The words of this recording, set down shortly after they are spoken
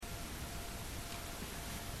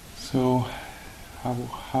So,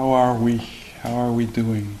 how are we? How are we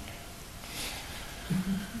doing?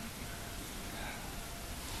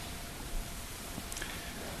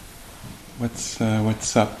 What's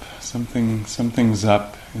up? Something's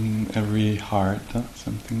up in every heart. Huh?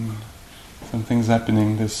 Something's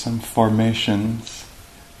happening. There's some formations,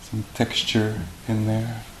 some texture in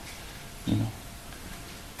there. You know,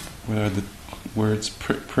 whether the words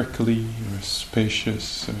prickly or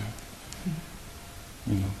spacious, or,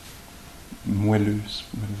 you know, moelleux,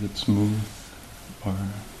 whether it's smooth or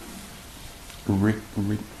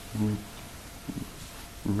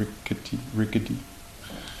rickety.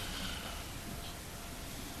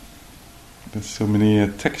 There's so many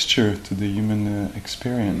texture to the human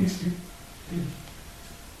experience.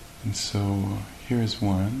 And so here's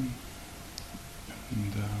one.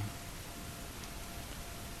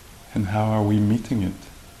 And how are we meeting it?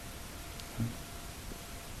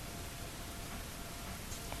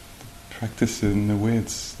 The practice, in a way,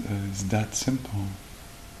 is that simple.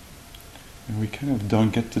 And we kind of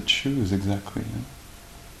don't get to choose exactly. Huh?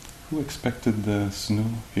 Who expected the snow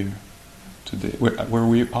here today? Were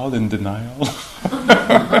we all in denial?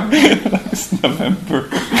 Last November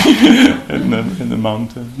in the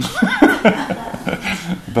mountain.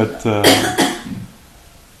 But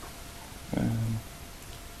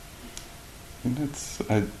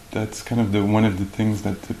that's kind of one of the things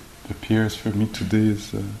that appears for me today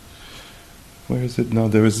is where is it now?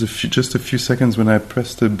 There was just a few seconds when I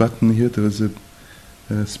pressed the button here. There was a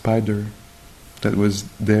spider that was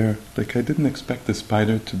there. Like, I didn't expect the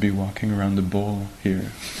spider to be walking around the bowl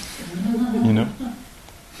here. You know,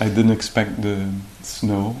 I didn't expect the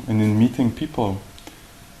snow. And in meeting people,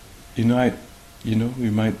 you might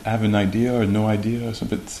have an idea or no idea, or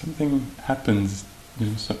but something happens. You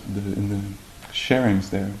know, in the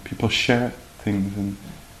sharings there, people share things, and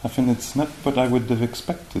often it's not what I would have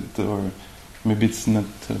expected, or maybe it's not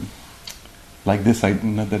like this.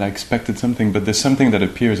 Not that I expected something, but there's something that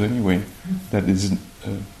appears anyway that is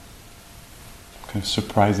kind of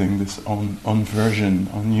surprising. This own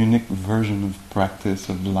unique version of practice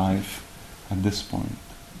of life at this point,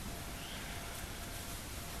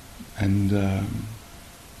 and.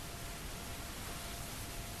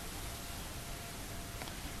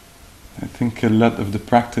 I think a lot of the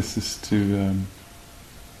practice is to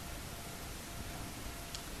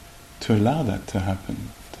allow that to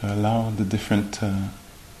happen, to allow the different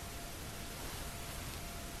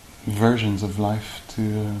versions of life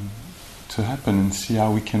to happen, and see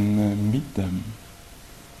how we can meet them.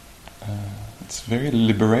 It's very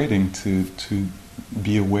liberating to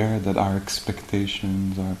be aware that our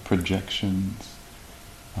expectations, our projections,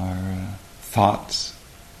 our thoughts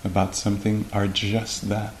about something are just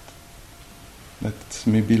that. That's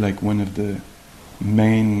maybe like one of the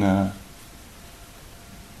main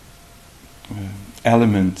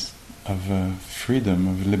elements of freedom,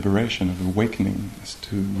 of liberation, of awakening, is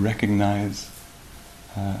to recognize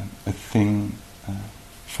a thing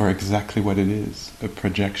for exactly what it is, a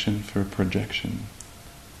projection for a projection,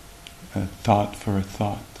 a thought for a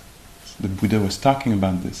thought. So the Buddha was talking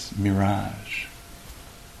about this mirage.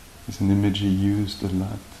 It's an image he used a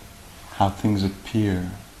lot, how things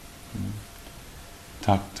appear. You know.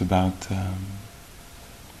 Talked about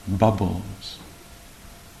bubbles,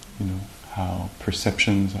 you know, how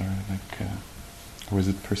perceptions are like, or is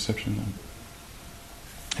it perception?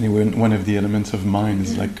 Anyway, one of the elements of mind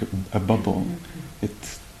is like a bubble.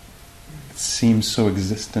 It seems so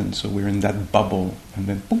existent, so we're in that bubble, and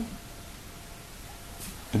then boom,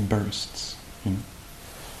 it bursts. You know,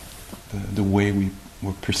 the way we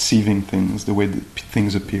were perceiving things, the way that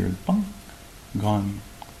things appeared, boom, gone.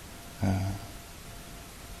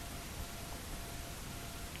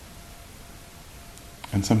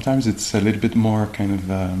 And sometimes it's a little bit more kind of,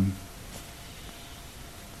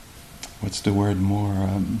 what's the word,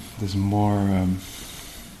 there's more,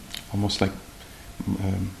 almost like,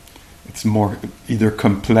 it's more either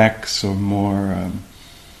complex or more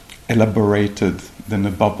elaborated than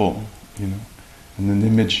a bubble, you know. And an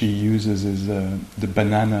image he uses is the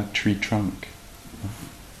banana tree trunk.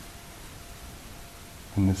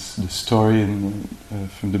 And the story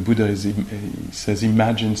from the Buddha is, he says,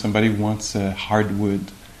 imagine somebody wants a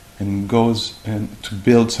hardwood and goes to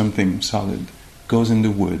build something solid, goes in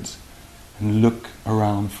the woods and look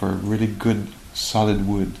around for really good solid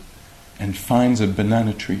wood and finds a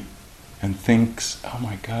banana tree and thinks, oh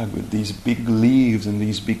my God, with these big leaves and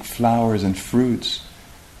these big flowers and fruits,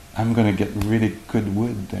 I'm going to get really good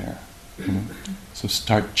wood there. You know? So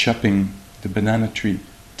start chopping the banana tree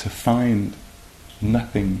to find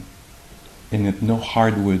nothing in it, no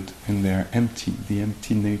hardwood in there, empty, the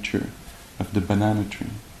empty nature of the banana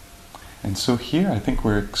tree. And so here I think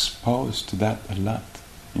we're exposed to that a lot.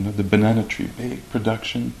 The banana tree, big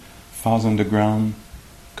production, falls on the ground,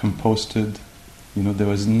 composted. There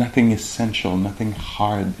was nothing essential, nothing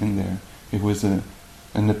hard in there. It was an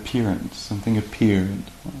appearance, something appeared.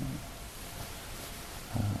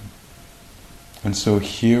 And so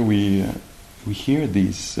here we hear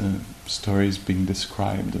these stories being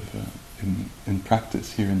described of in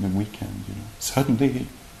practice here in the weekend. Suddenly,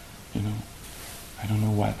 I don't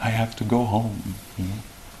know what, I have to go home.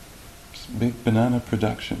 It's big banana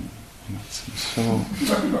production. It seems so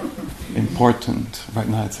important right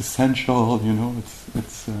now. It's essential.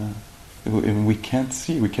 And we can't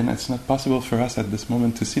see. It's not possible for us at this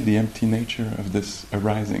moment to see the empty nature of this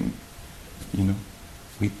arising.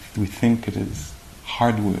 We think it is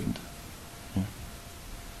hardwood,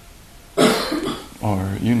 or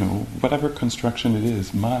whatever construction it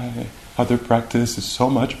is. My other practice is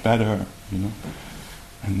so much better,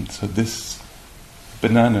 and so this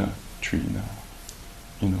banana tree now,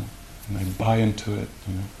 and I buy into it,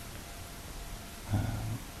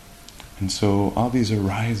 and so all these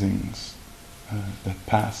arisings that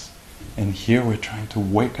pass, and here we're trying to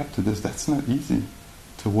wake up to this. That's not easy,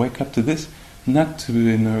 to wake up to this. Not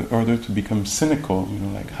in order to become cynical,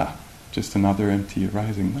 just another empty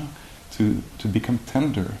arising. No, to become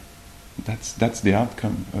tender. That's the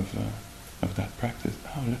outcome of that practice.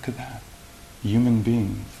 Oh, look at that! Human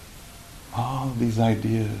beings, all these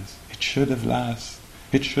ideas. It should have lasted.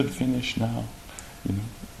 It should finish now.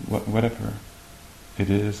 Whatever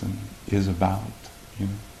it is and is about.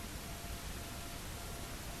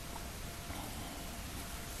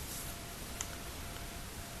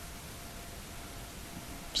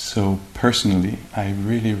 So personally, I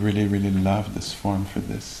really, really, really love this form for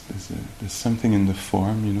this. There's something in the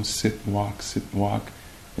form, sit, walk, sit, walk.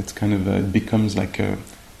 It's kind of it becomes like a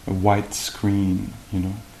white screen,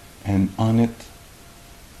 and on it,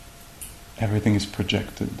 everything is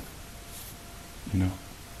projected.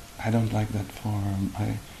 I don't like that form.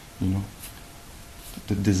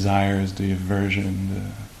 The desires, the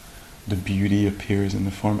aversion, the beauty appears in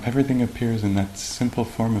the form. Everything appears in that simple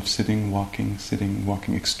form of sitting, walking,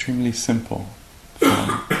 extremely simple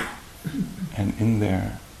form. And in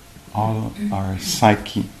there, all our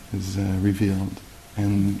psyche is revealed.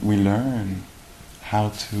 And we learn how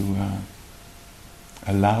to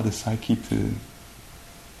allow the psyche to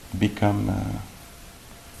become a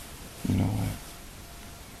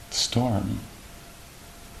storm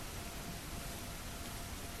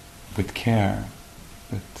with care,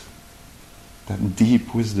 that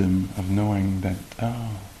deep wisdom of knowing that,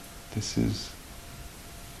 this is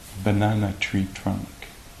a banana tree trunk,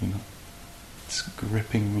 it's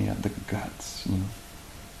gripping me at the guts,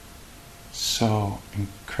 so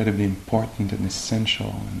incredibly important and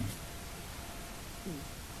essential,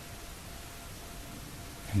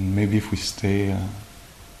 and maybe if we stay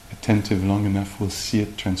attentive long enough, we'll see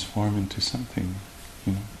it transform into something,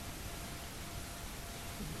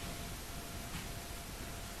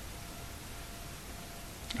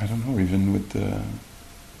 I don't know, even with the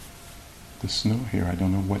snow here, I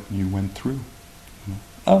don't know what you went through.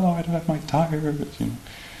 Oh, I don't have my tires,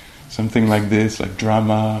 Something like this, like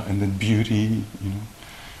drama, and then beauty,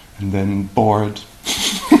 and then bored,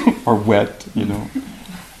 or wet,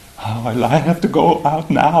 Oh, I have to go out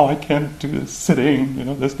now, I can't do this sitting,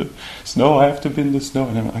 there's the snow, I have to be in the snow,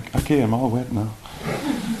 and I'm like, okay, I'm all wet now.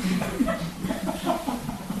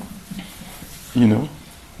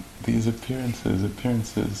 These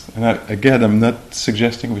appearances. And again, I'm not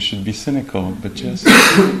suggesting we should be cynical, but just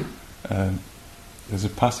there's a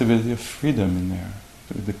possibility of freedom in there,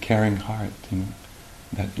 the caring heart,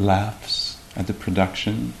 that laughs at the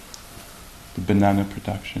production, the banana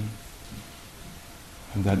production,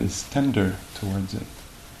 and that is tender towards it.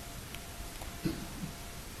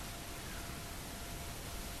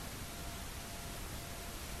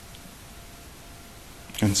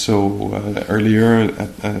 And so earlier,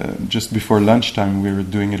 just before lunchtime, we were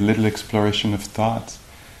doing a little exploration of thoughts.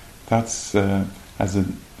 Thoughts as a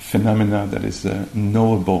phenomena that is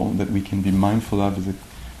knowable, that we can be mindful of, is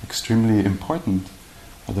extremely important.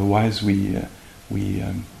 Otherwise, we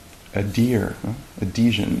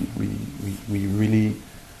adhesion. We really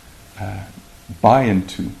buy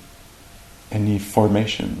into any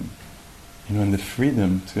formation, and the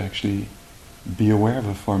freedom to actually be aware of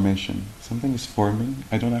a formation. Something is forming.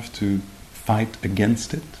 I don't have to fight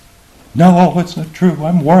against it. No, it's not true.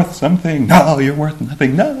 I'm worth something. No, you're worth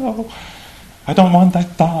nothing. No, I don't want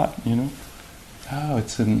that thought. Oh,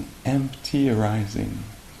 it's an empty arising,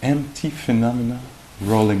 empty phenomena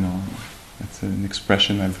rolling on. That's an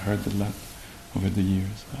expression I've heard a lot over the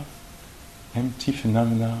years. Oh, empty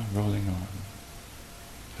phenomena rolling on.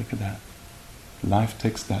 Look at that. Life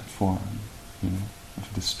takes that form, of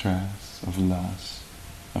distress, of loss,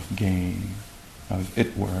 of gain, of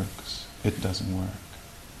it works, it doesn't work.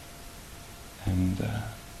 And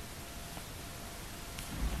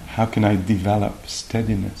how can I develop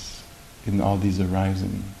steadiness in all these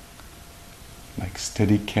arising, like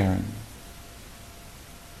steady caring,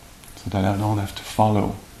 so that I don't have to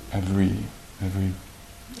follow everything,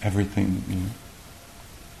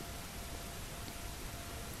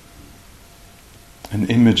 An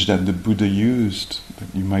image that the Buddha used,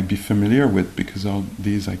 that you might be familiar with, because all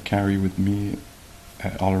these I carry with me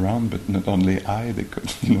all around, but not only I, they could,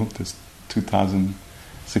 there's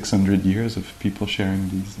 2,600 years of people sharing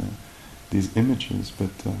these images,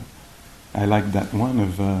 but I like that one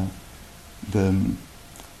of the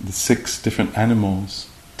 6 different animals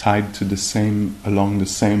tied to along the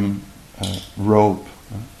same rope.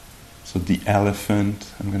 So the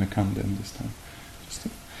elephant, I'm going to count them this time.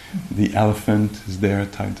 The elephant is there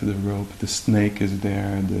tied to the rope, the snake is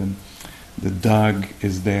there, the dog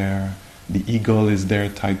is there, the eagle is there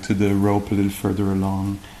tied to the rope a little further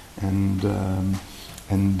along, and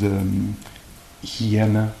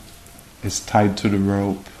hyena is tied to the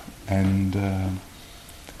rope, and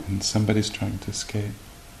somebody's trying to escape.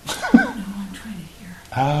 No, I'm trying to hear.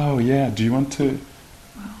 Oh yeah, do you want to?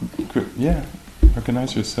 Well, yeah,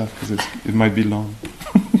 organize yourself because it might be long.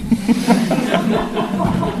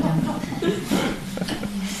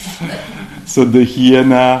 So the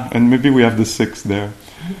hyena, and maybe we have the 6 there,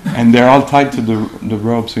 and they're all tied to the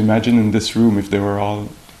rope. So imagine in this room, if they were all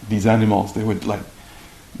these animals, they would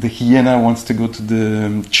the hyena wants to go to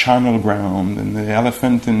the charnel ground, and the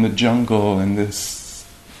elephant in the jungle, and this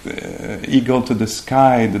eagle to the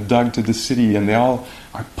sky, the dog to the city, and they all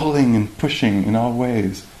are pulling and pushing in all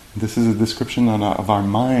ways. This is a description of our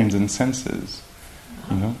minds and senses,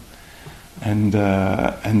 and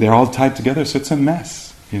they're all tied together, so it's a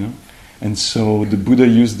mess, And so the Buddha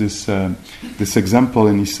used this example,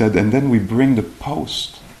 and he said, and then we bring the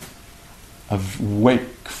post of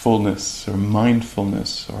wakefulness or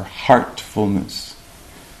mindfulness or heartfulness,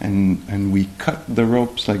 and we cut the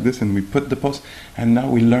ropes like this, and we put the post, and now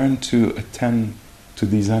we learn to attend to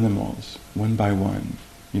these animals one by one,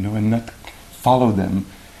 and not follow them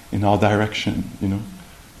in all direction,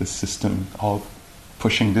 the system all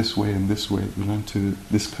pushing this way and this way. We learn to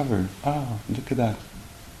discover, look at that.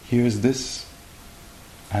 Here's this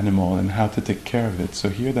animal and how to take care of it. So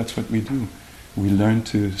here, that's what we do. We learn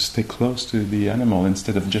to stay close to the animal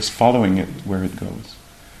instead of just following it where it goes.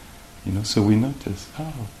 So we notice,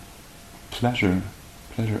 pleasure,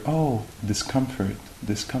 discomfort.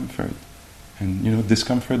 And,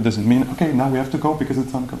 discomfort doesn't mean, okay, now we have to go because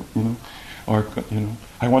it's uncomfortable, Or,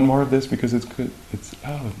 I want more of this because it's good. It's,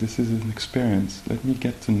 this is an experience. Let me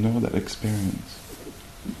get to know that experience.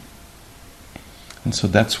 And so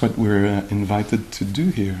that's what we're invited to do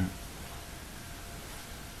here.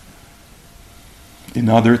 In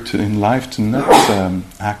life, to not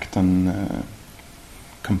act on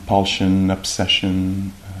compulsion,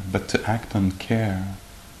 obsession, but to act on care,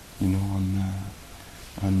 on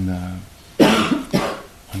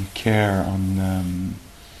care, on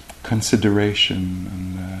consideration,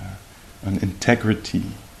 on integrity.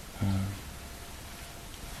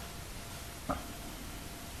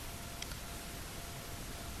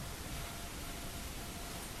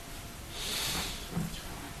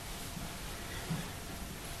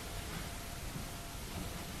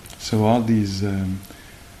 So all these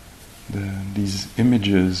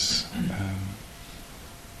images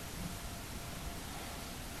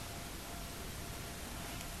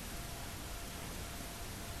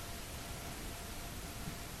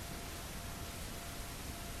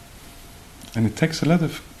and it takes a lot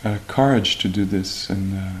of courage to do this,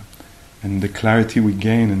 and the clarity we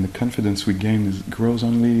gain and the confidence we gain grows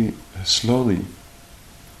only slowly.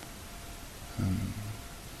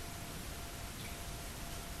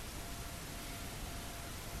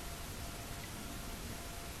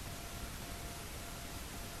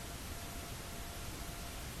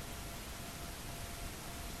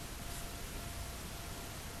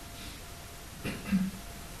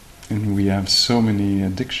 And we have so many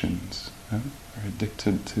addictions. We're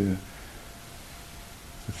addicted to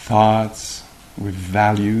the thoughts. We've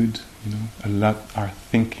valued, a lot our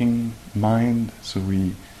thinking mind. So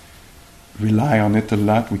we rely on it a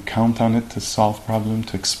lot. We count on it to solve problems,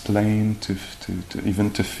 to explain, to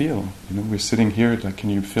even to feel. We're sitting here. Like, can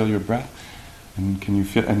you feel your breath? And can you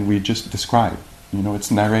feel? And we just describe. It's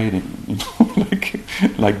narrating.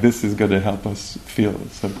 like this is going to help us feel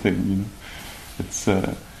something. It's.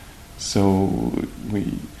 So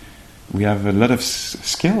we we have a lot of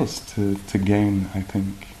skills to gain, I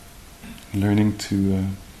think. Learning to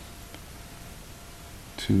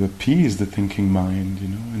appease the thinking mind,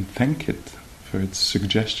 and thank it for its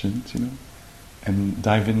suggestions, and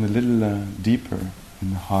dive in a little deeper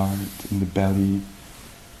in the heart, in the belly,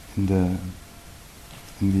 in the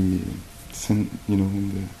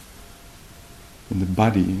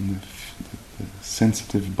body, in the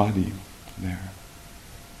sensitive body there.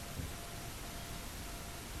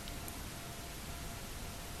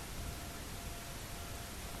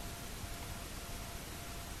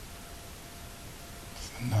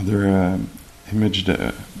 Another image,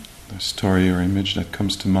 a story or image that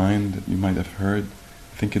comes to mind that you might have heard,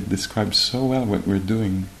 I think it describes so well what we're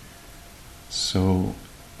doing. So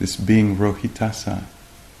this being Rohitasa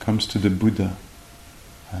comes to the Buddha,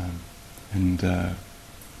 and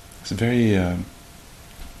it's a very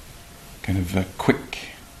kind of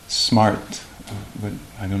quick, smart, but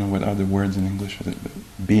I don't know what other words in English for it, but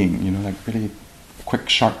being, like really quick,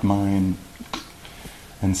 sharp mind,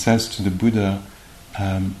 and says to the Buddha,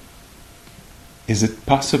 is it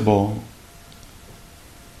possible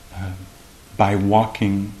by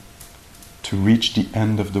walking to reach the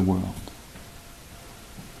end of the world?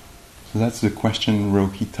 So that's the question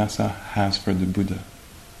Rohitasa has for the Buddha.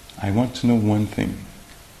 I want to know one thing.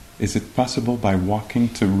 Is it possible by walking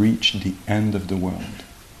to reach the end of the world?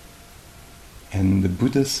 And the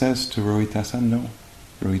Buddha says to Rohitasa, no,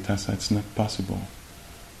 Rohitasa, it's not possible.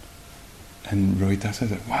 And Rohitasa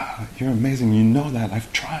said, wow, you're amazing, you know that,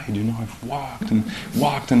 I've tried, I've walked and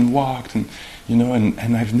walked and walked, and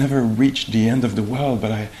and I've never reached the end of the world,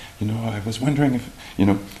 but I was wondering if,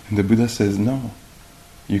 and the Buddha says, no,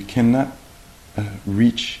 you cannot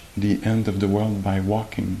reach the end of the world by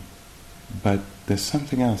walking, but there's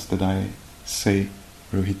something else that I say,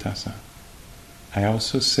 Rohitasa. I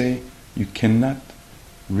also say you cannot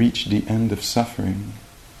reach the end of suffering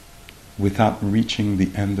without reaching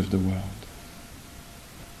the end of the world.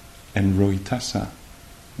 And Rohitasa,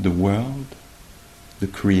 the world, the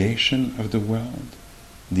creation of the world,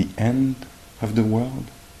 the end of the world,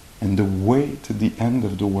 and the way to the end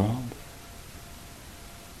of the world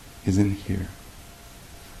is in here,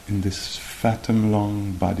 in this fathom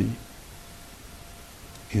long body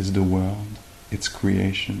is the world, its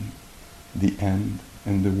creation, the end,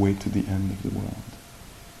 and the way to the end of the world.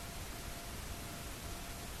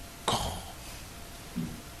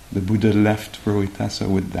 The Buddha left Rohitasa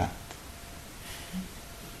with that.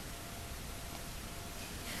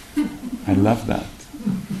 I love that.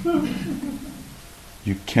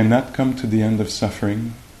 You cannot come to the end of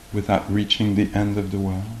suffering without reaching the end of the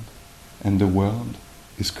world, and the world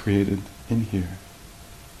is created in here,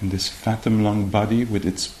 in this fathom-long body with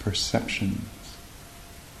its perceptions.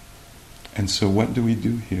 And so what do we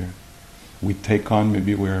do here? We take on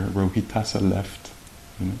maybe where Rohitasa left,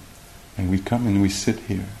 and we come and we sit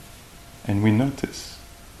here, and we notice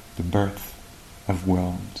the birth of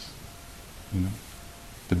worlds,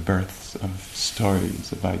 the births of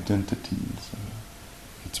stories, of identities.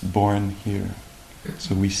 It's born here.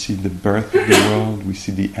 So we see the birth of the world, we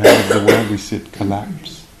see the end of the world, we see it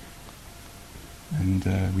collapse. And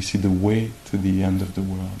we see the way to the end of the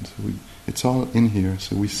world. So it's all in here.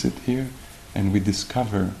 So we sit here and we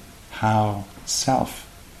discover how self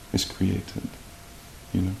is created.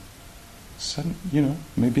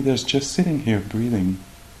 Maybe there's just sitting here breathing,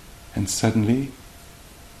 and suddenly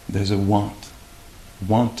there's a want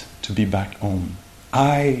to be back home.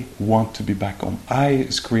 I want to be back home. I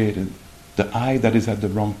is created. The I that is at the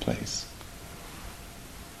wrong place.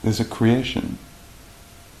 There's a creation.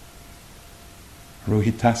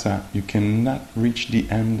 Rohitasa, you cannot reach the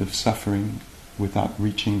end of suffering without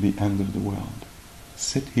reaching the end of the world.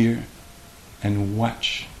 Sit here and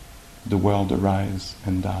watch the world arise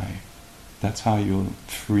and die. That's how you'll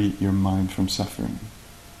free your mind from suffering.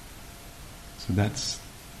 So that's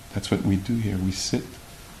what we do here. We sit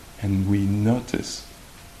and we notice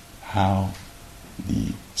how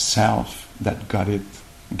the self that got it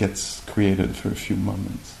gets created for a few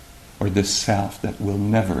moments, or the self that will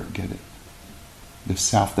never get it. The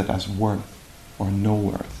self that has worth or no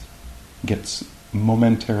worth gets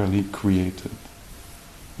momentarily created.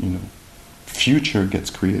 Future gets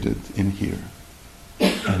created in here.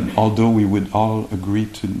 And although we would all agree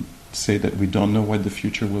to say that we don't know what the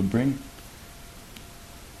future will bring,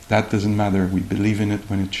 that doesn't matter. We believe in it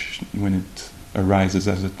when it arises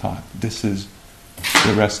as a thought. This is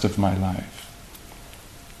the rest of my life.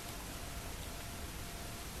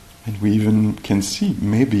 And we even can see,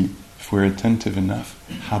 maybe, if we're attentive enough,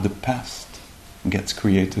 how the past gets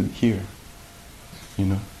created here.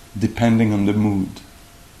 Depending on the mood.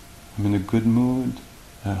 I'm in a good mood,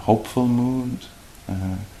 hopeful mood,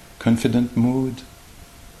 confident mood.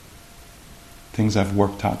 Things have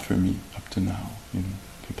worked out for me up to now.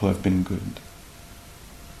 People have been good.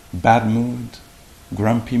 Bad mood,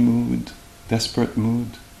 grumpy mood, desperate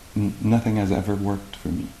mood, nothing has ever worked for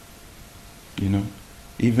me.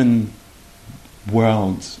 Even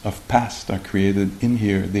worlds of past are created in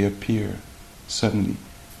here, they appear suddenly.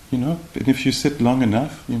 And if you sit long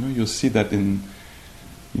enough, you'll see that in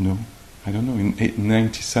in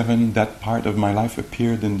 1997, that part of my life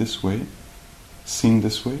appeared in this way, seen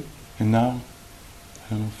this way, and now,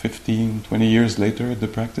 15, 20 years later at the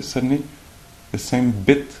practice, suddenly the same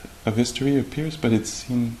bit of history appears, but it's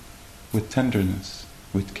seen with tenderness,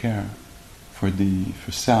 with care for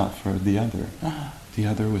self, for the other. The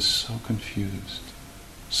other was so confused,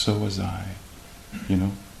 so was I,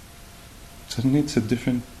 Suddenly it's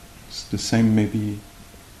the same maybe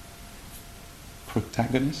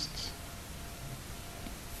protagonists,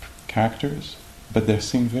 characters, but they're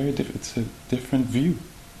seen very different. It's a different view.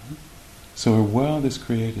 So a world is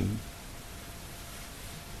created.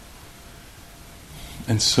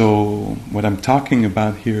 And so what I'm talking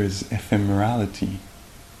about here is ephemerality,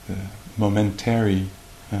 the momentary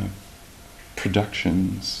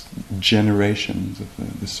productions, generations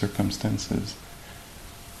of the circumstances,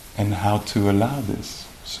 and how to allow this.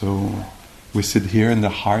 So we sit here and the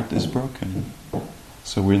heart is broken.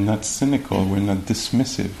 So we're not cynical, we're not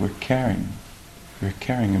dismissive, we're caring. We're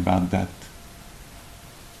caring about that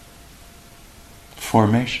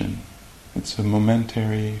formation. It's a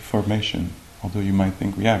momentary formation. Although you might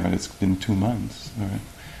think, yeah, but it's been 2 months, or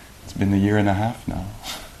it's been 1.5 years now,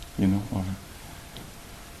 or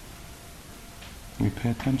we pay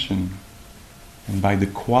attention. And by the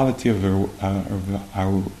quality of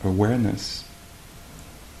our awareness,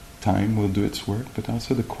 time will do its work, but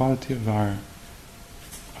also the quality of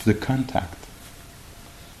the contact.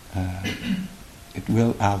 It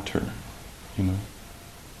will alter,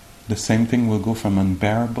 The same thing will go from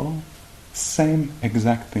unbearable, same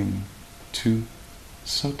exact thing, to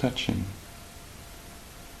so touching.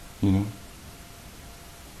 I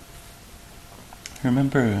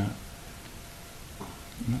remember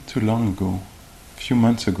not too long ago, a few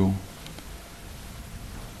months ago,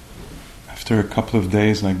 after a couple of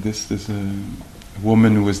days like this, there's a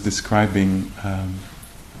woman who was describing,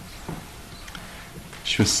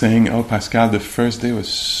 she was saying, Pascal, the first day was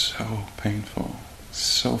so painful,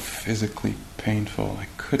 so physically painful. I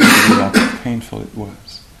couldn't believe how painful it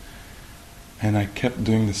was. And I kept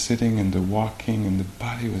doing the sitting and the walking, and the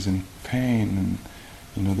body was in pain,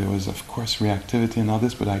 and there was of course reactivity and all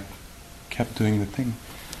this, but I kept doing the thing.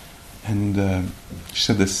 And she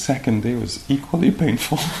said the second day was equally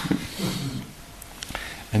painful.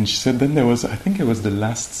 And she said then there was, I think it was the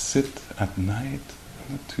last sit at night,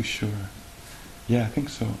 I'm not too sure. Yeah, I think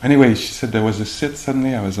so. Anyway, she said there was a sit,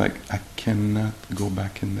 suddenly I was like, I cannot go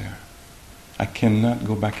back in there. I cannot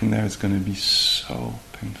go back in there, it's going to be so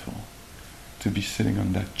painful to be sitting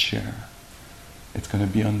on that chair. It's going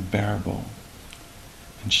to be unbearable.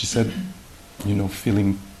 And she said,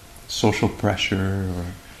 feeling social pressure or,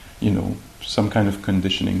 some kind of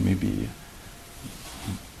conditioning, maybe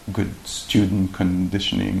good student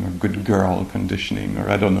conditioning or good girl conditioning, or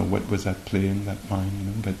I don't know what was at play in that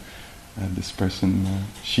mind, but this person,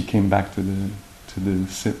 she came back to the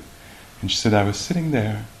sit, and she said, I was sitting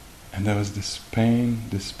there, and there was this pain,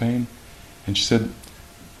 and she said,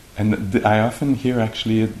 and I often hear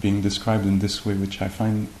actually it being described in this way, which I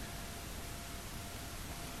find,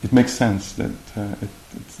 it makes sense, that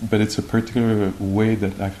but it's a particular way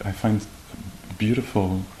that I find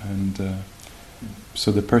beautiful, and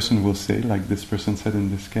so the person will say, like this person said in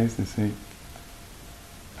this case, they say,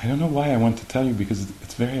 I don't know why I want to tell you, because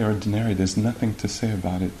it's very ordinary, there's nothing to say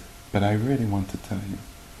about it, but I really want to tell you,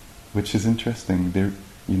 which is interesting. There's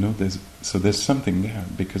something there,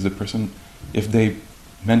 because the person, if they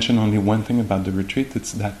mention only one thing about the retreat,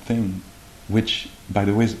 it's that thing, which, by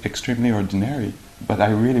the way, is extremely ordinary, but I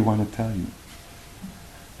really want to tell you.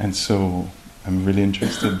 And so I'm really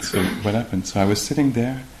interested. So what happened? So I was sitting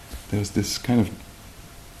there was this kind of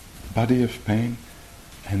body of pain,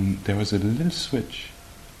 and there was a little switch.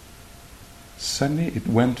 Suddenly it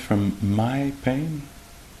went from my pain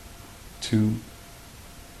to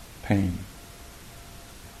pain.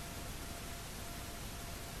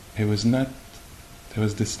 It was not, there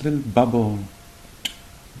was this little bubble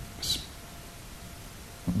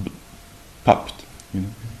popped,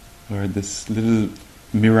 or this little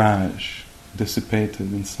mirage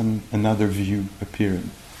dissipated and another view appeared.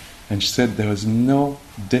 And she said there was no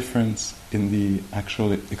difference in the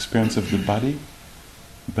actual experience of the body,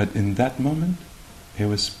 but in that moment, it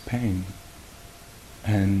was pain.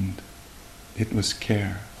 and it was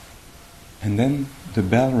care. And then the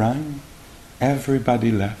bell rang,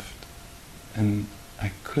 everybody left, and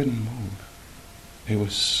I couldn't move. It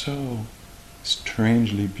was so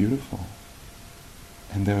strangely beautiful.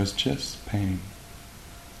 And there was just pain.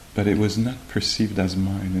 But it was not perceived as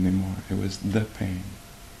mine anymore. It was the pain.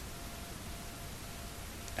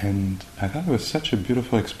 And I thought it was such a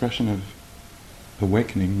beautiful expression of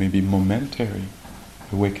awakening, maybe momentary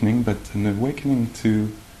awakening, but an awakening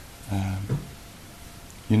to,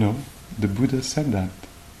 the Buddha said that,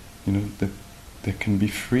 that there can be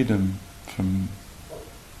freedom from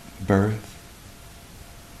birth,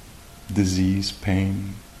 disease,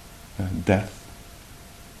 pain, death.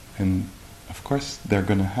 And of course they're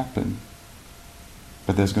going to happen,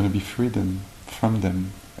 but there's going to be freedom from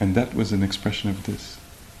them. And that was an expression of this.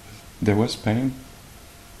 There was pain,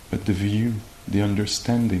 but the view, the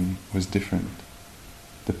understanding was different.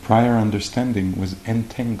 The prior understanding was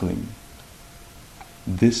entangling.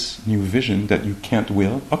 This new vision that you can't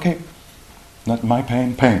will, okay, not my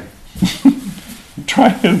pain, pain.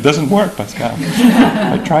 Try it doesn't work, Pascal.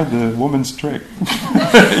 I tried the woman's trick.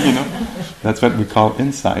 That's what we call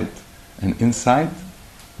insight. And insight,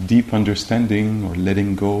 deep understanding or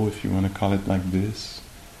letting go, if you want to call it like this,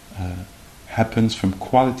 happens from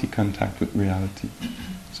quality contact with reality.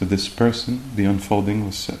 So this person, the unfolding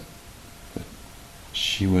was set.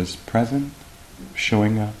 She was present,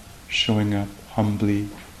 showing up humbly,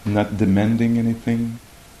 not demanding anything,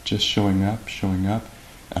 just showing up.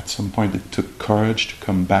 At some point it took courage to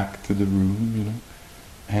come back to the room,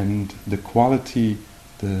 and the quality,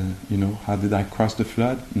 how did I cross the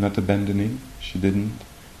flood? Not abandoning, she didn't.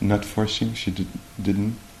 Not forcing, she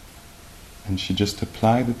didn't. And she just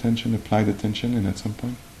applied attention, and at some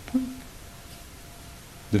point,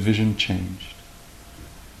 the vision changed.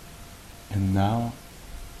 And now,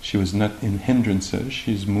 she was not in hindrances,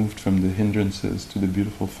 she's moved from the hindrances to the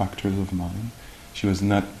beautiful factors of mind. She was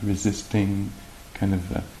not resisting,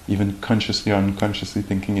 even consciously or unconsciously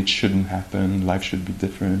thinking it shouldn't happen, life should be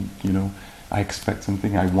different, I expect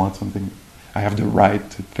something, I want something, I have the right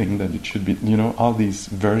to think that it should be, all these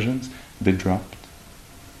versions, they dropped.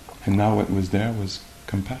 And now what was there was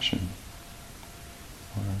compassion,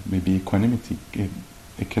 or maybe equanimity,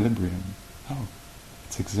 equilibrium. Oh,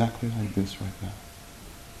 it's exactly like this right now.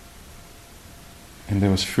 And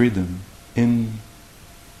there was freedom in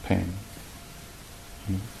pain.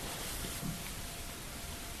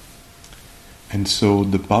 And so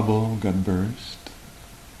the bubble got burst,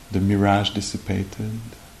 the mirage dissipated,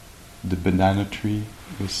 the banana tree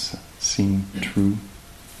was seen through,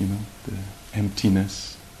 the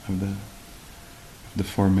emptiness of the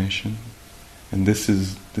formation. And this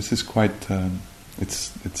is quite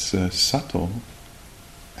it's subtle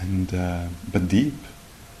and but deep,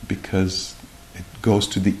 because it goes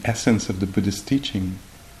to the essence of the Buddhist teaching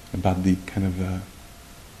about the kind of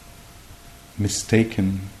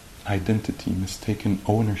mistaken identity, mistaken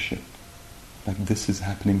ownership. Like, this is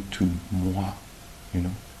happening to moi,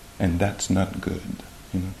 and that's not good,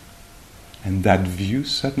 And that view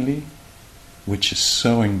suddenly, which is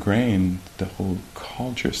so ingrained, the whole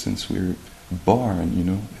culture since we're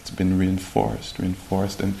born, it's been reinforced, and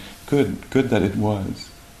good that it was,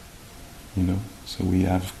 So we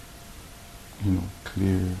have,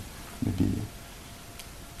 clear, maybe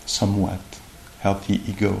somewhat healthy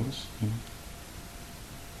egos,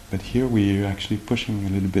 But here we're actually pushing a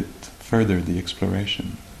little bit further the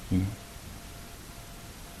exploration,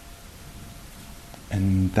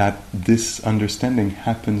 And that this understanding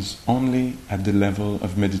happens only at the level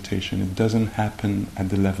of meditation. It doesn't happen at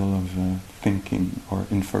the level of thinking or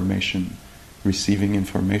information. Receiving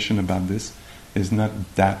information about this is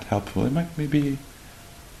not that helpful. It might maybe,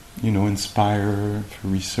 inspire for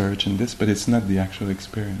research and this, but it's not the actual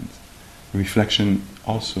experience. Reflection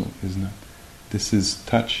also is not. This is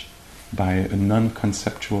touched by a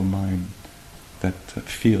non-conceptual mind that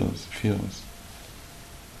feels.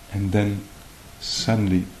 And then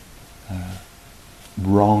suddenly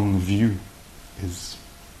wrong view is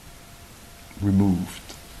removed.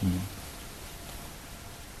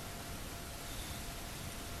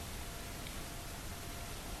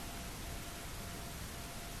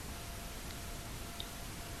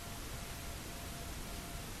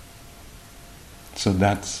 So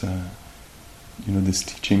that's this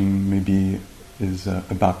teaching maybe is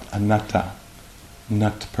about anatta,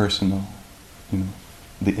 not personal.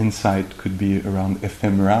 The insight could be around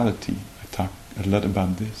ephemerality. I talk a lot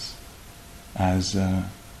about this, as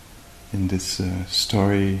in this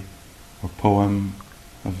story or poem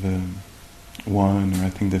of one, or I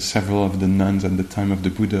think there's several of the nuns at the time of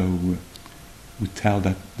the Buddha who tell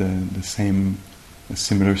that the same a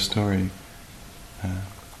similar story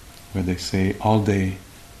where they say, all day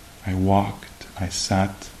I walked, I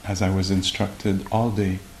sat as I was instructed, all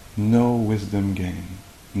day, no wisdom gained,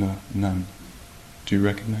 no, none. Do you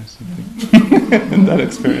recognize something in that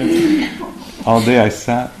experience? All day I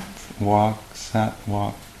sat, walked,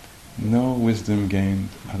 no wisdom gained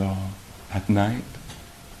at all. At night,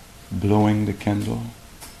 blowing the candle,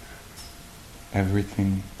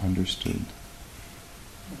 everything understood.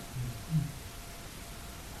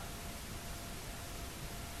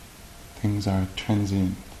 Things are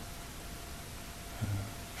transient,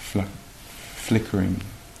 flickering,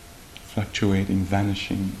 fluctuating,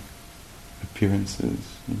 vanishing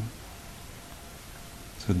appearances. You know?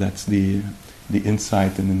 So that's the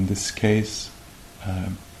insight, and in this case,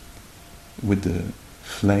 with the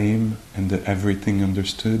flame and the everything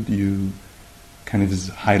understood, you kind of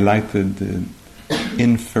highlighted the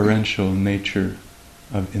inferential nature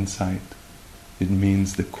of insight. It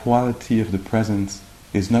means the quality of the presence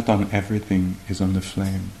is not on everything, is on the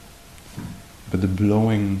flame. But the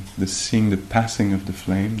blowing, the seeing, the passing of the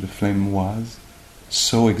flame was,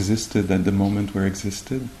 so existed at the moment where it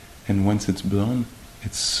existed, and once it's blown,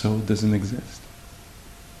 it so doesn't exist.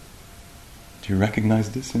 Do you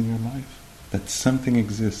recognize this in your life? That something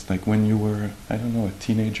exists, like when you were, I don't know, a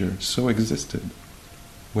teenager, so existed.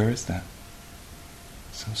 Where is that?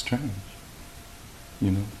 So strange.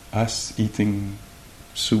 You know, us eating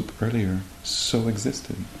soup earlier, so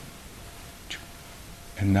existed.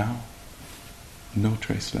 And now, no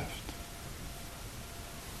trace left.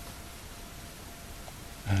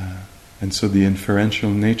 And so the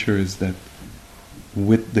inferential nature is that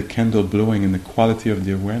with the candle blowing and the quality of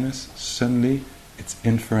the awareness, suddenly it's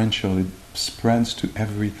inferential, it spreads to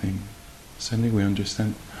everything. Suddenly we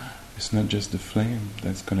understand it's not just the flame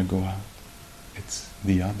that's going to go out, it's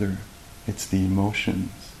the other, it's the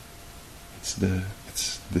emotions, it's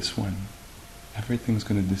this one. Everything's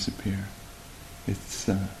going to disappear. It's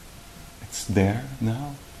there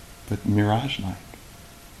now, but mirage-like.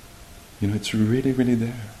 You know, it's really, really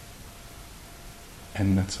there.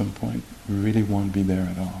 And at some point, really won't be there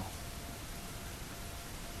at all.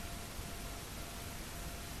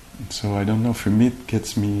 And so I don't know, for me it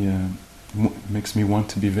gets me, makes me want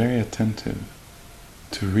to be very attentive,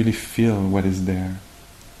 to really feel what is there,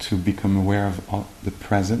 to become aware of all the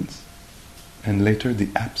presence, and later the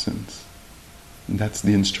absence. And that's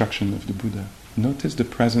the instruction of the Buddha. Notice the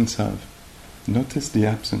presence of, notice the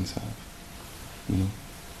absence of. You know,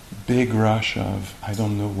 big rush of, I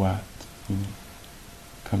don't know what, you know,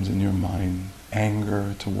 comes in your mind,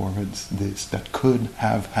 anger towards this that could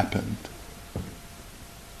have happened.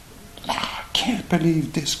 I can't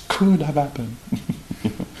believe this could have happened.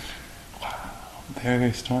 You know? Wow,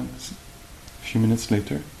 very strong. A few minutes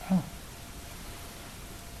later, oh,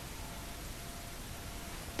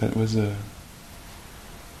 that was a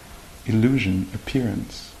illusion,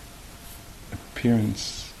 appearance,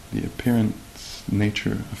 the appearance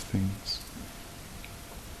nature of things.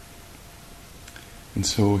 And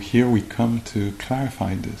so here we come to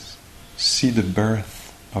clarify this, see the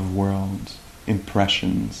birth of worlds,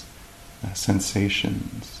 impressions,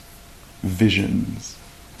 sensations, visions,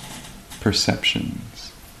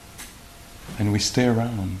 perceptions. And we stay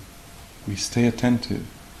around, we stay attentive,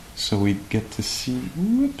 so we get to see,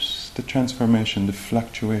 the transformation, the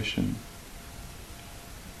fluctuation.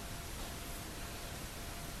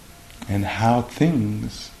 And how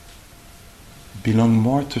things belong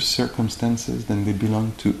more to circumstances than they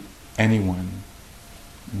belong to anyone,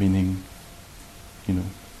 meaning, you know,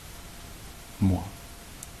 moi.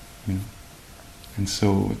 You know? And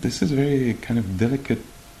so this is a very kind of delicate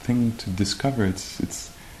thing to discover. It's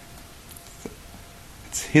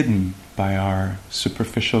hidden by our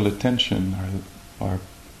superficial attention, our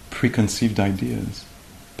preconceived ideas.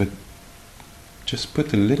 But just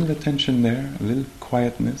put a little attention there, a little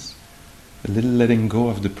quietness, a little letting go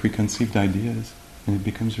of the preconceived ideas, and it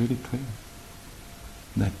becomes really clear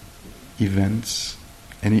that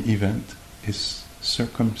any event is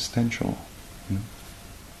circumstantial. You know?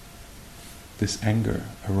 This anger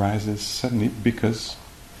arises suddenly because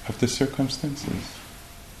of the circumstances.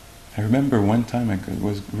 I remember one time I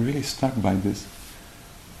was really struck by this.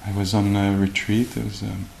 I was on a retreat. It was,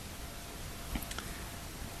 I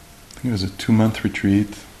think it was a 2-month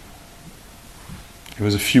retreat. It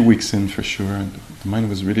was a few weeks in for sure, and the mind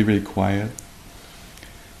was really, really quiet.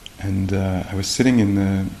 And I was sitting in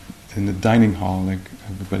the dining hall, like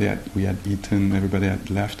we had eaten, everybody had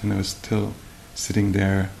left, and I was still sitting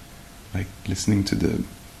there, like listening to the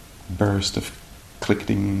burst of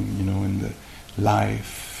clicking, you know, and the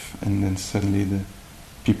life, and then suddenly the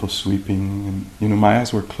people sweeping, and you know, my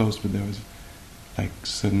eyes were closed, but there was like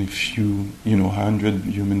suddenly few, 100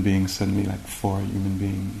 human beings, suddenly like 4 human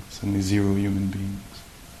beings, suddenly 0 human beings,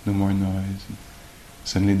 no more noise. And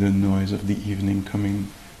suddenly the noise of the evening coming,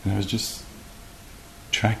 and I was just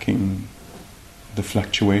tracking the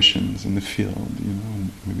fluctuations in the field,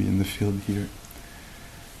 and maybe in the field here.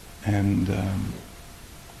 And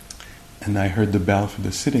I heard the bell for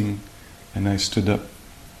the sitting, and I stood up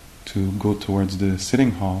to go towards the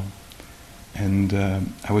sitting hall. And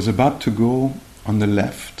I was about to go on the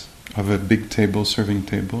left of a big table, serving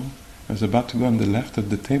table. I was about to go on the left of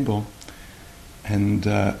the table, and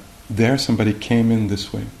there somebody came in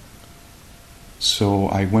this way. So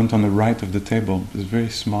I went on the right of the table. It was a very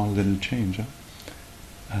small little change,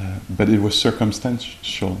 but it was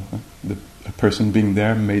circumstantial. A person being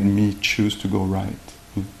there made me choose to go right.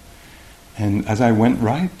 And as I went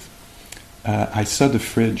right, I saw the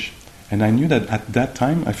fridge. And I knew that at that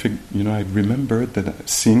time, I remembered that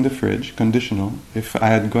seeing the fridge, conditional. If I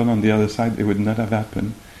had gone on the other side, it would not have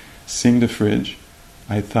happened. Seeing the fridge,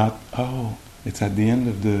 I thought, oh, it's at the end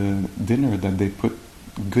of the dinner that they put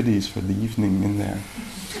goodies for the evening in there.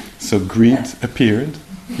 So greed appeared,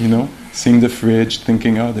 seeing the fridge,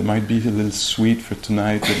 thinking, oh, there might be a little sweet for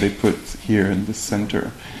tonight that they put here in the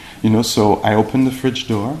center. So I opened the fridge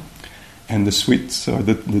door, and the sweets or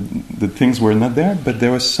the things were not there, but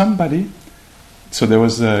there was somebody. So there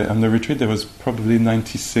was, on the retreat, there was probably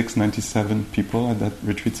 96, 97 people at that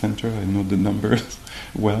retreat center. I know the numbers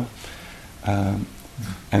well.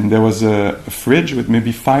 And there was a fridge with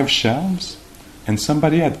maybe 5 shelves, and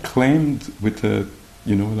somebody had claimed with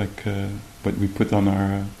what we put on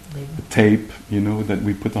our tape, that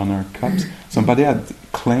we put on our cups. Somebody had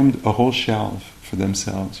claimed a whole shelf for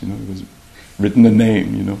themselves. It was written a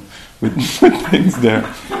name, with things there.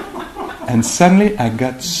 And suddenly I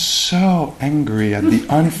got so angry at the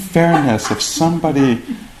unfairness of somebody,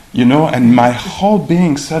 and my whole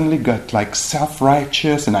being suddenly got like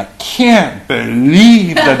self-righteous, and I can't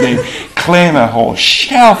believe that they claim a whole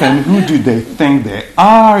shelf, and who do they think they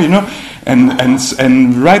are,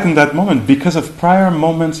 and right in that moment, because of prior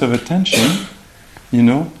moments of attention,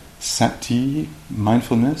 sati,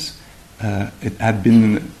 mindfulness, it had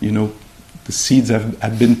been, the seeds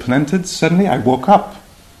had been planted. Suddenly I woke up,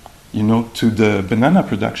 to the banana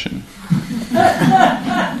production.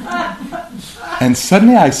 And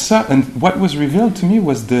suddenly I saw, and what was revealed to me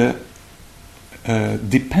was the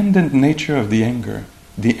dependent nature of the anger.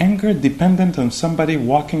 The anger dependent on somebody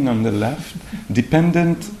walking on the left,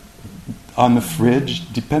 dependent on the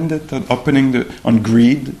fridge, dependent on on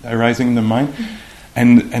greed arising in the mind.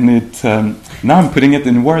 And it, now I'm putting it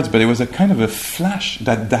in words, but it was a kind of a flash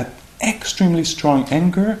that extremely strong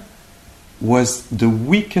anger was the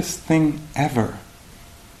weakest thing ever.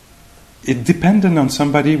 It depended on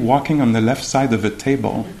somebody walking on the left side of a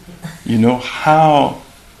table. How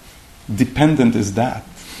dependent is that?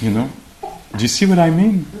 Do you see what I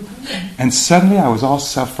mean? And suddenly I was all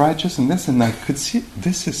self-righteous and this, and I could see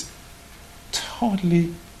this is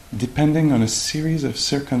totally depending on a series of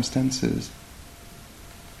circumstances.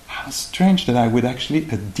 How strange that I would actually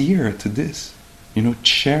adhere to this.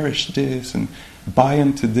 Cherish this and buy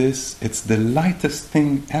into this. It's the lightest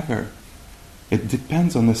thing ever. It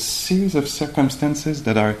depends on a series of circumstances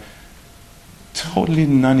that are totally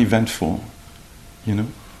non-eventful,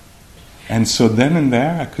 And so then and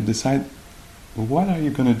there I could decide, what are you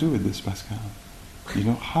going to do with this, Pascal?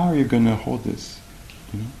 How are you going to hold this?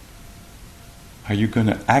 Are you going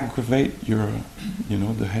to aggravate your,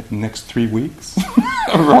 the next 3 weeks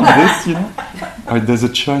around this, Or there's a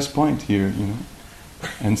choice point here,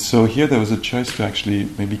 And so here there was a choice to actually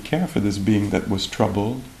maybe care for this being that was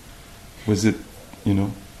troubled. Was it,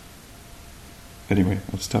 Anyway,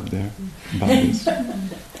 I'll stop there about this.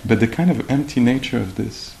 But the kind of empty nature of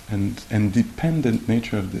this and dependent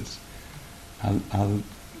nature of this, I'll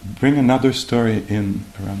bring another story in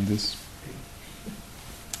around this.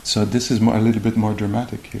 So this is a little bit more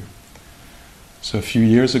dramatic here. So a few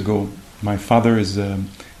years ago, my father is, in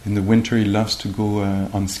the winter, he loves to go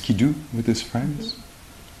on skidoo with his friends.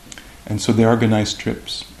 And so they organized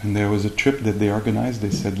trips. And there was a trip that they organized. They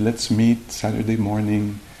said, let's meet Saturday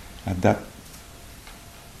morning at that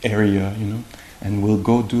area, and we'll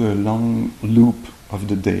go do a long loop of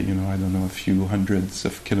the day, I don't know, a few hundreds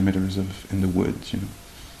of kilometers in the woods,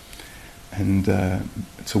 And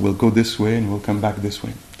so we'll go this way and we'll come back this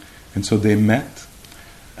way. And so they met,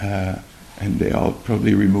 and they all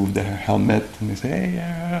probably removed their helmet, and they say,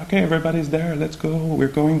 hey, okay, everybody's there, let's go, we're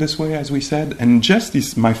going this way, as we said. And just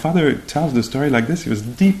this, my father tells the story like this. He was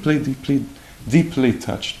deeply, deeply, deeply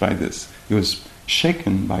touched by this. He was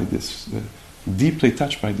shaken by this, deeply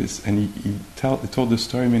touched by this, and he told the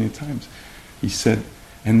story many times. He said,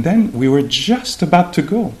 and then we were just about to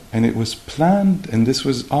go, and it was planned, and this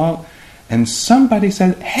was all, and somebody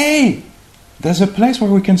said, hey, there's a place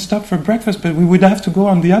where we can stop for breakfast, but we would have to go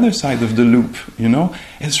on the other side of the loop,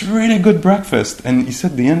 It's really good breakfast. And he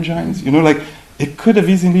said the engines, it could have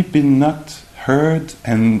easily been not heard,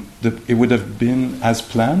 and it would have been as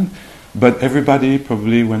planned, but everybody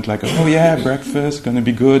probably went like, oh yeah, breakfast, gonna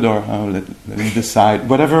be good, or let me decide,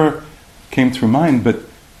 whatever came through mind, but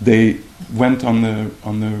they went on the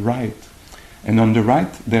right. And on the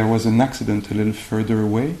right, there was an accident a little further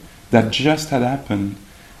away that just had happened,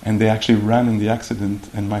 and they actually ran in the accident,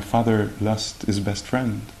 and my father lost his best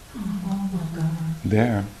friend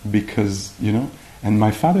there because, and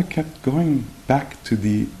my father kept going back to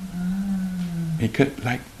the, he kept,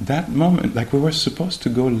 like, that moment, like we were supposed to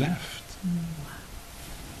go left.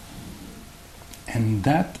 And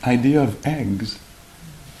that idea of eggs,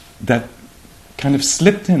 that kind of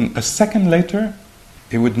slipped in. A second later,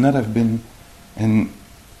 it would not have been, and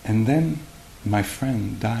then my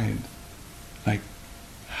friend died. Like,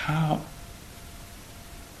 how?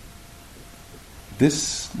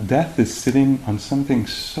 This death is sitting on something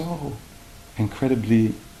so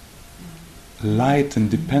incredibly light and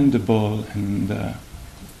dependable, and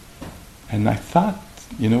I thought,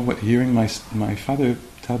 hearing my father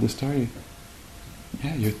tell the story,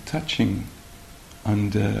 yeah, you're touching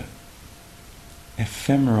on the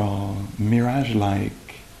ephemeral,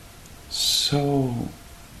 mirage-like, so,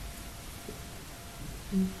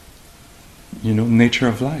 nature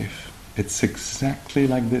of life. It's exactly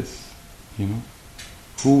like this,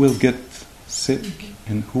 Who will get sick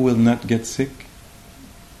and who will not get sick?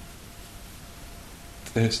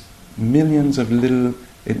 There's millions of little,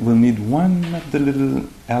 it will need one of the little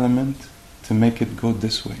element to make it go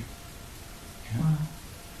this way. Yeah? Wow.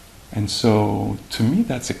 And so, to me,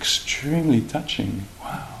 that's extremely touching.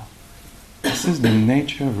 Wow. This is the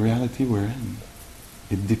nature of reality we're in.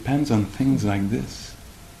 It depends on things like this.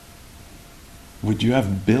 Would you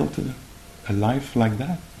have built a life like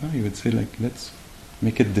that? No, you would say, let's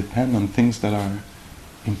make it depend on things that are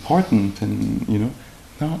important, and,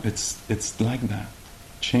 no, it's like that.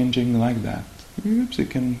 Changing like that. Oops, it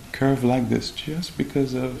can curve like this just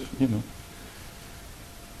because of, you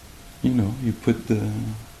put the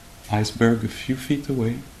iceberg a few feet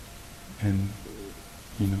away, and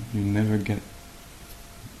you never get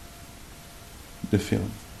the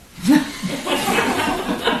film.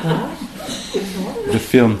 The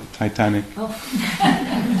film Titanic.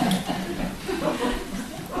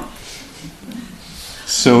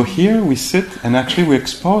 So here we sit, and actually we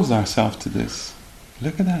expose ourselves to this.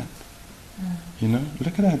 Look at that.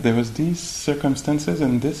 Look at that. There was these circumstances,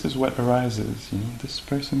 and this is what arises. This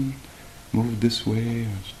person moved this way, or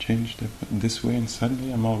changed this way, and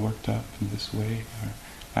suddenly I'm all worked up in this way, or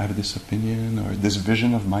I have this opinion, or this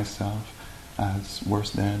vision of myself as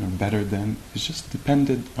worse than or better than. It's just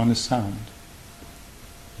depended on a sound.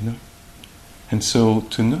 And so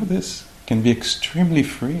to know this can be extremely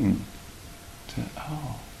freeing.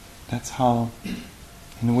 That's how,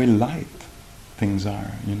 in a way, light things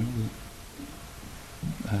are,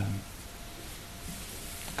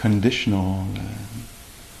 conditional.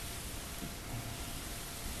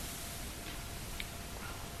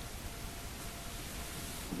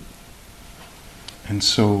 And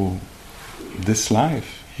so, this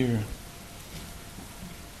life here,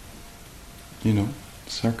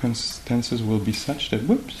 circumstances will be such that,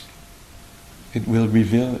 it will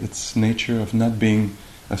reveal its nature of not being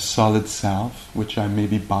a solid self, which I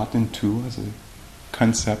maybe bought into as a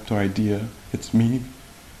concept or idea. It's me,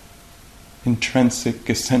 intrinsic,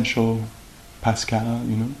 essential Pascal,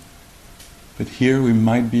 But here we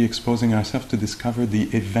might be exposing ourselves to discover the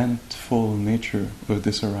eventful nature of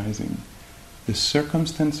this arising. The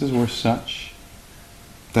circumstances were such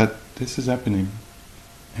that this is happening.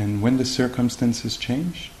 And when the circumstances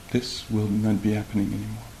change, this will not be happening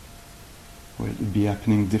anymore. Or it will be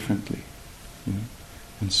happening differently.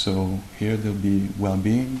 And so here there'll be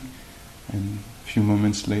well-being, and a few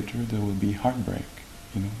moments later there will be heartbreak,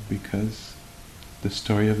 because the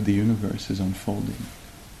story of the universe is unfolding.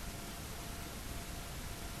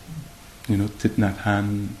 Thich Nhat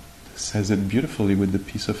Hanh says it beautifully with the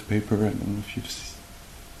piece of paper. I don't know if you've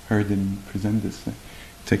heard him present this. He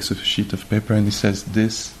takes a sheet of paper and he says,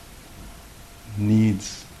 this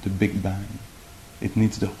needs the Big Bang. It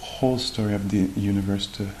needs the whole story of the universe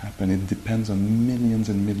to happen. It depends on millions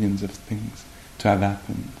and millions of things to have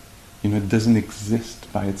happened. It doesn't exist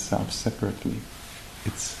by itself separately.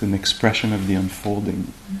 It's an expression of the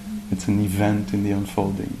unfolding. It's an event in the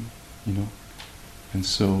unfolding, And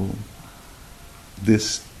so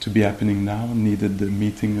this to be happening now needed the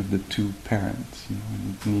meeting of the two parents,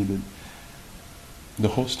 and it needed the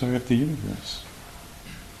whole story of the universe.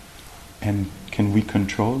 And can we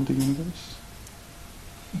control the universe?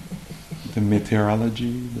 The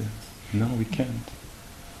meteorology? No, we can't.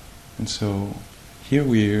 And so here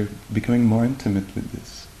we're becoming more intimate with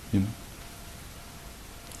this,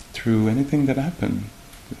 through anything that happened.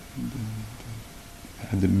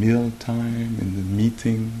 At the meal time, in the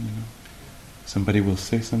meeting, somebody will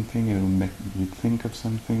say something and it will make you think of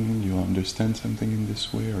something, you'll understand something in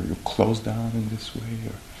this way, or you'll close down in this way,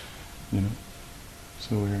 or,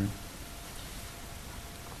 so we're...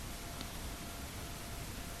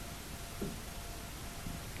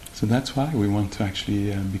 So that's why we want to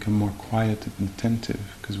actually become more quiet and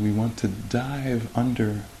attentive, because we want to dive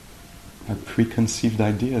under our preconceived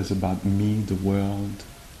ideas about me, the world,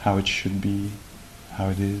 how it should be, how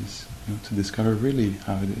it is, to discover really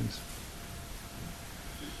how it is.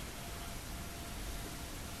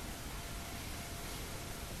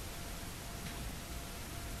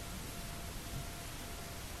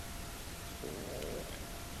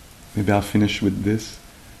 Maybe I'll finish with this.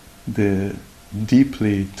 The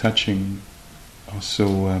deeply touching,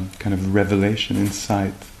 also kind of revelation,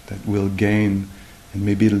 insight that we'll gain, and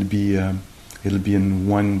maybe it'll be in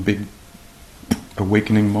one big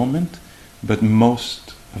awakening moment, but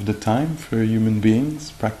most of the time for human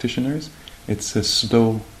beings, practitioners, it's a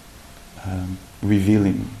slow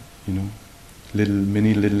revealing,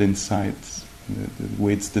 many little insights. The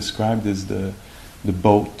way it's described is the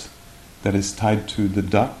boat that is tied to the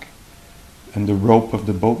dock, and the rope of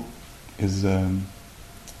the boat is,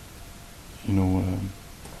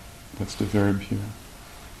 what's the verb here?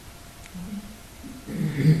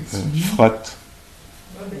 Frotte.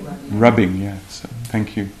 Rubbing, yeah. So,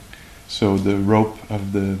 thank you. So the rope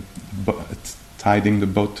of the tiding the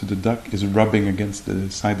boat to the dock is rubbing against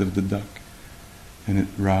the side of the dock, and it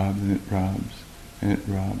rubs and it rubs and it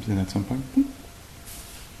rubs, and at some point,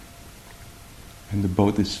 and the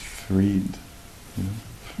boat is freed,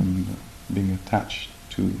 from being attached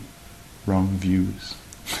to wrong views.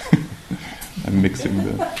 I'm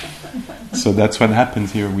mixing so that's what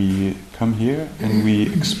happens here. We come here and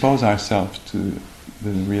we expose ourselves to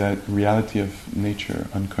the reality of nature,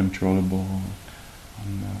 uncontrollable,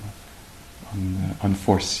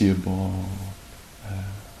 unforeseeable,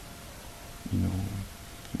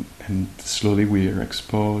 and slowly we are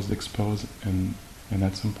exposed, and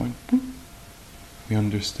at some point, we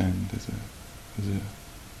understand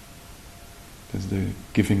there's the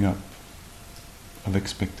giving up of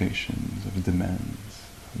expectations, of demands,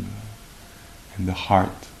 and the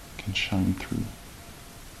heart can shine through.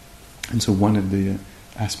 And so one of the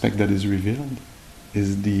aspects that is revealed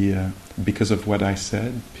is because of what I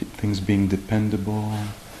said, things being dependable,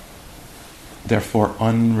 therefore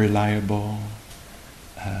unreliable,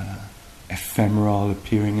 ephemeral,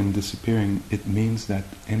 appearing and disappearing, it means that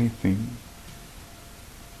anything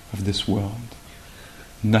of this world,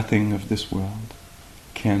 nothing of this world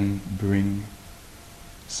can bring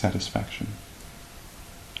satisfaction,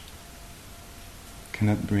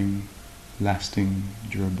 cannot bring lasting,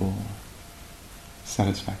 durable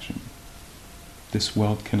satisfaction. This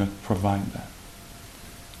world cannot provide that.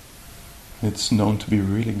 It's known to be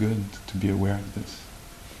really good to be aware of this,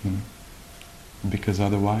 because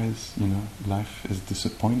otherwise, life is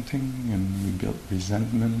disappointing and we build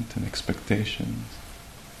resentment and expectations.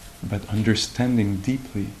 But understanding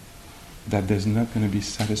deeply that there's not going to be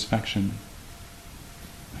satisfaction,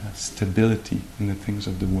 stability in the things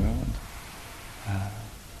of the world,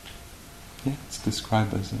 it's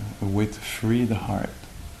described as a way to free the heart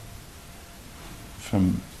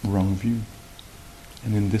from wrong view.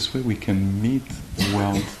 And in this way we can meet the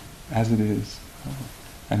world as it is.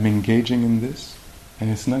 I'm engaging in this, and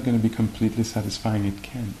it's not going to be completely satisfying. It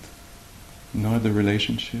can't. Nor the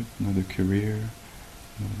relationship, nor the career,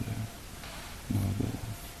 nor the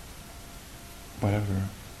whatever,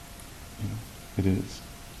 it is.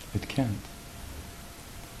 It can't.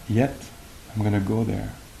 Yet, I'm going to go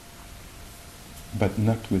there, but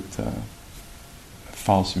not with a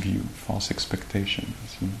false view, false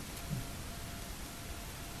expectations.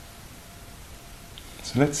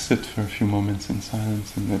 So let's sit for a few moments in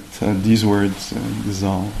silence and let these words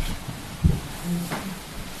dissolve.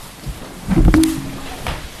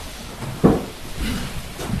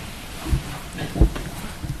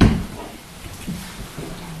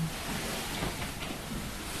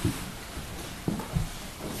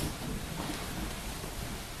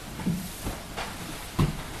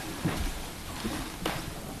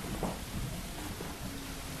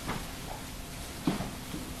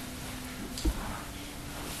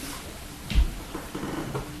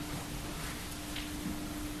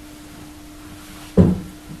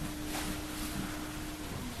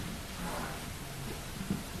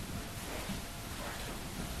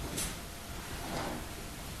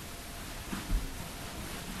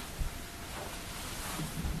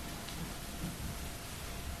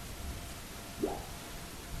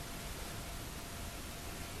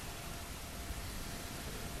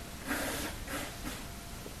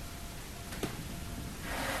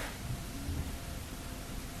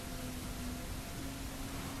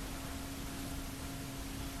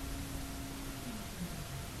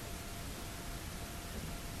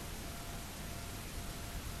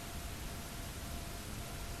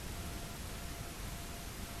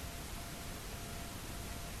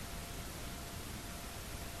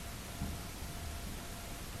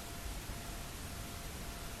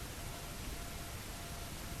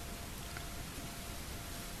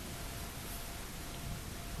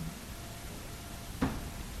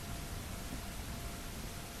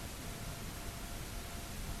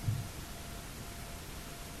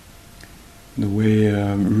 The way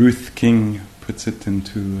Ruth King puts it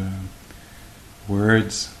into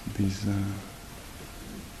words, these,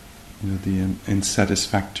 the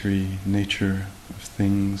unsatisfactory nature of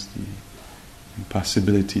things, the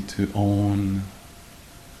impossibility to own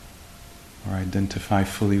or identify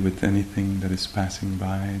fully with anything that is passing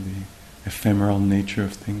by, the ephemeral nature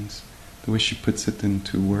of things. The way she puts it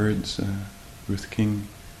into words, Ruth King,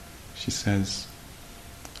 she says,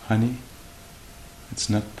 "Honey, it's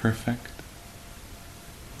not perfect.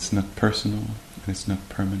 It's not personal, and it's not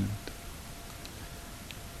permanent."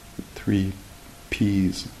 The 3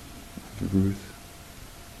 P's of Ruth.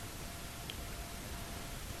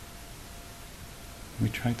 We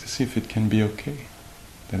try to see if it can be okay,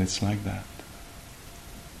 that it's like that.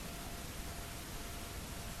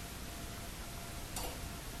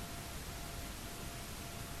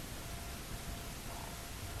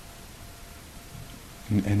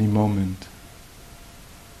 In any moment,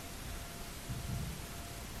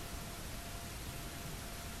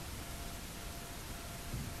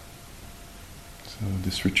 so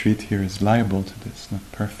this retreat here is liable to this, not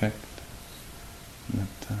perfect, not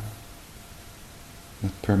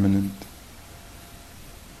permanent.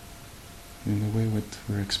 In a way, what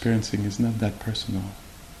we're experiencing is not that personal.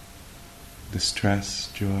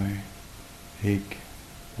 Distress, joy, ache,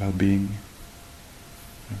 well-being,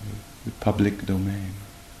 the public domain,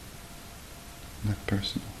 not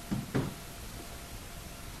personal.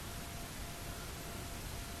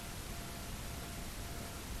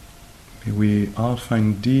 May we all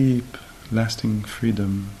find deep, lasting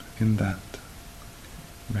freedom in that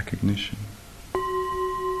recognition.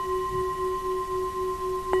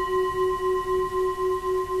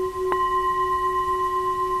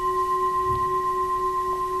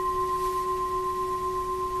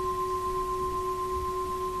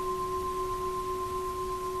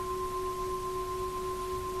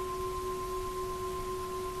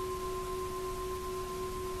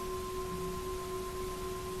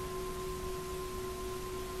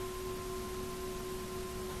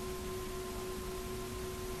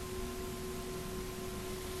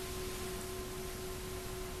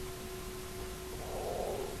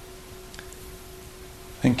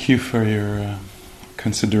 Thank you for your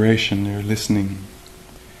consideration, your listening.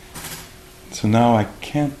 So now I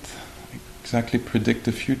can't exactly predict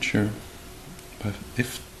the future, but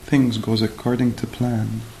if things goes according to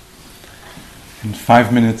plan, in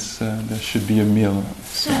 5 minutes there should be a meal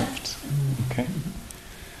served. Okay?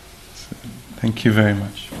 So, thank you very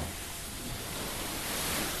much.